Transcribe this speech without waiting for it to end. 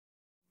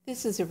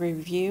This is a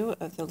review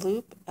of the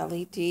Loupe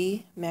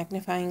LED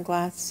Magnifying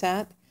Glass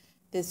set.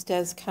 This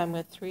does come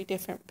with 3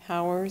 different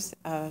powers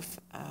of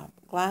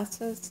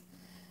glasses.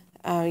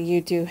 You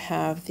do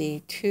have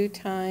the 2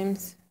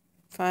 times,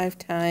 5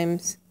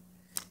 times,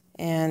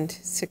 and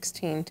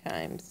 16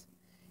 times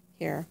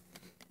here.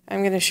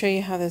 I'm going to show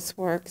you how this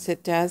works.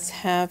 It does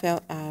have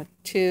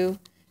 2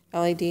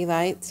 LED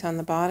lights on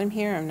the bottom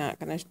here. I'm not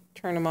going to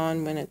turn them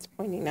on when it's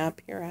pointing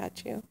up here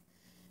at you.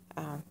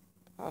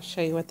 I'll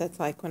show you what that's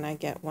like when I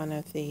get one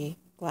of the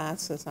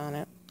glasses on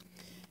it.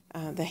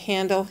 The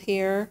handle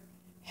here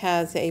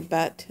has a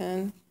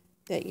button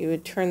that you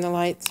would turn the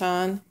lights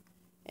on,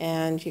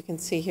 and you can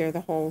see here the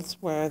holes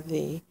where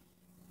the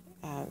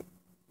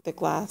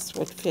glass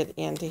would fit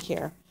into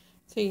here.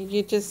 So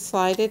you just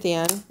slide it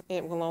in.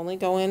 It will only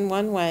go in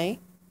one way,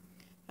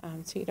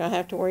 so you don't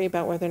have to worry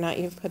about whether or not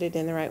you've put it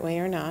in the right way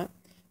or not.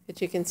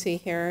 But you can see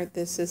here,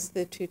 this is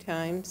the 2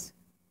 times,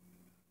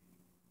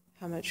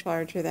 how much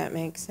larger that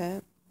makes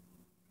it.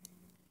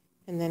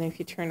 And then if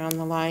you turn on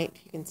the light,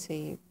 you can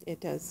see it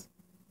does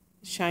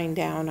shine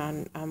down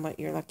on what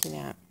you're looking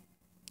at.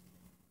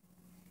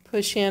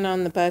 Push in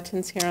on the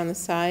buttons here on the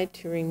side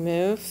to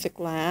remove the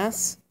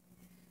glass.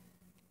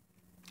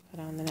 Put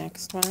on the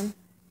next one.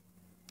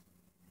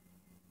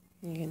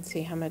 You can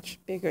see how much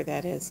bigger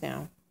that is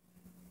now.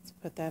 Let's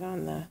put that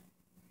on the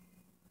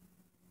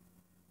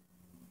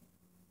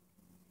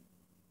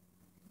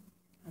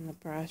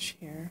brush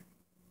here.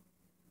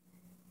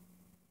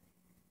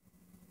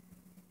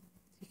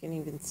 You can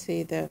even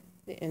see the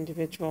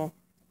individual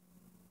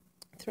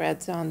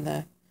threads on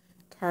the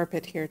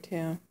carpet here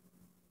too.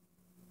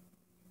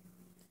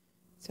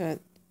 So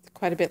it's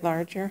quite a bit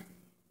larger.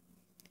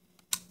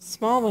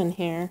 Small one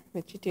here,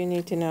 what you do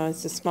need to know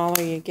is the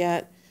smaller you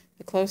get,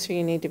 the closer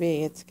you need to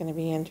be. It's going to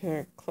be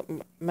into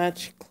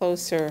much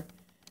closer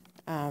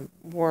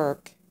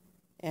work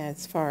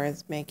as far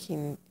as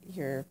making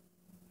your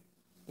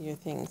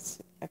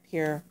things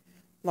appear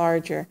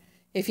larger.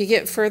 If you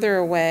get further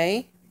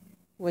away,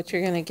 what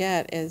you're going to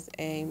get is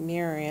a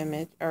mirror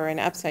image or an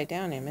upside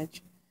down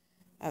image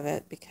of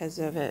it because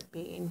of it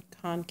being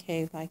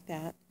concave like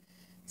that.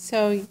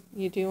 So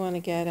you do want to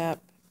get up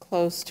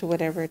close to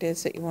whatever it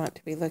is that you want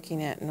to be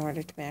looking at in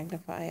order to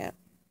magnify it.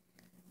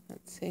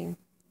 Let's see,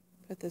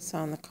 put this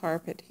on the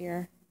carpet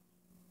here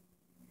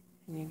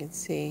and you can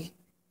see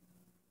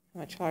how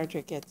much larger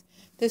it gets.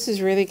 This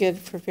is really good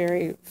for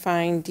very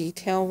fine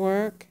detail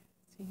work.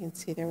 So you can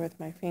see there with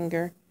my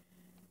finger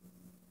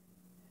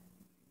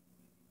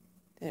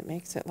that it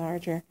makes it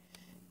larger.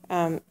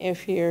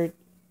 If you're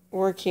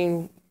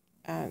working,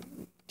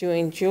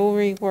 doing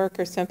jewelry work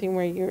or something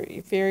where you're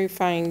very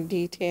fine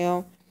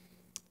detail,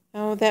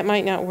 that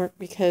might not work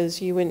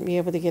because you wouldn't be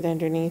able to get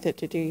underneath it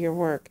to do your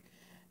work.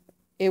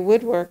 It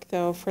would work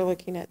though for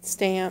looking at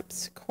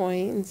stamps,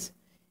 coins,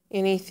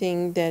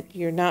 anything that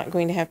you're not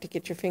going to have to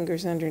get your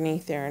fingers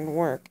underneath there and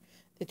work,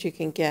 that you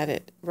can get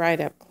it right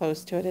up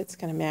close to it. It's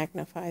going to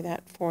magnify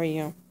that for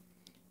you.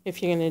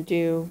 If you're going to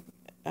do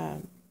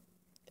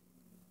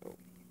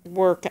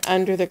work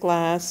under the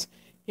glass,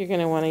 you're going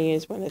to want to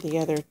use one of the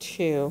other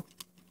 2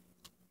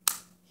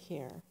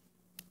 here.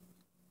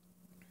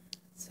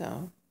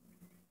 So,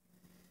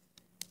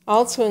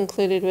 also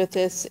included with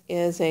this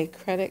is a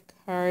credit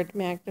card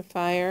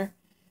magnifier.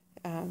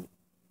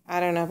 I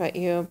don't know about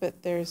you,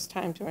 but there's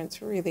times when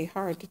it's really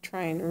hard to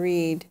try and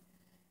read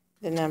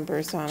the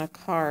numbers on a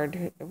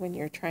card when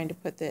you're trying to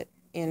put that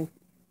in,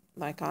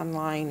 like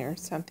online or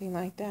something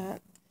like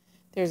that.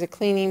 There's a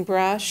cleaning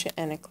brush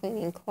and a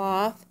cleaning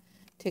cloth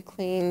to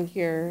clean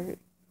your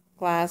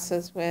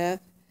glasses with.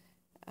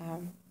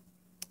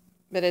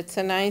 But it's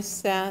a nice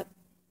set.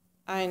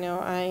 I know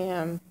I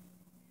am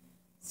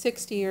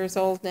 60 years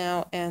old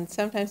now, and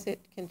sometimes it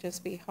can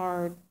just be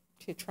hard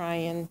to try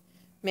and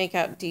make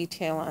out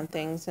detail on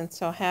things. And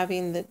so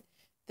having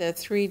the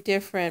 3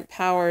 different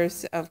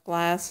powers of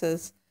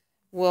glasses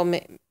will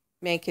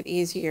make it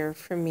easier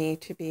for me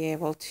to be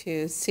able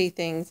to see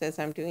things as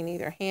I'm doing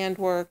either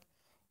handwork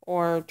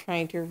or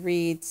trying to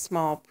read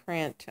small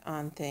print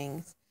on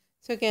things.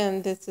 So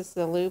again, this is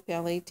the Loupe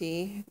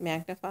LED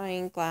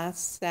Magnifying Glass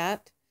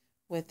set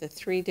with the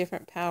 3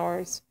 different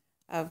powers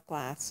of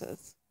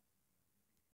glasses.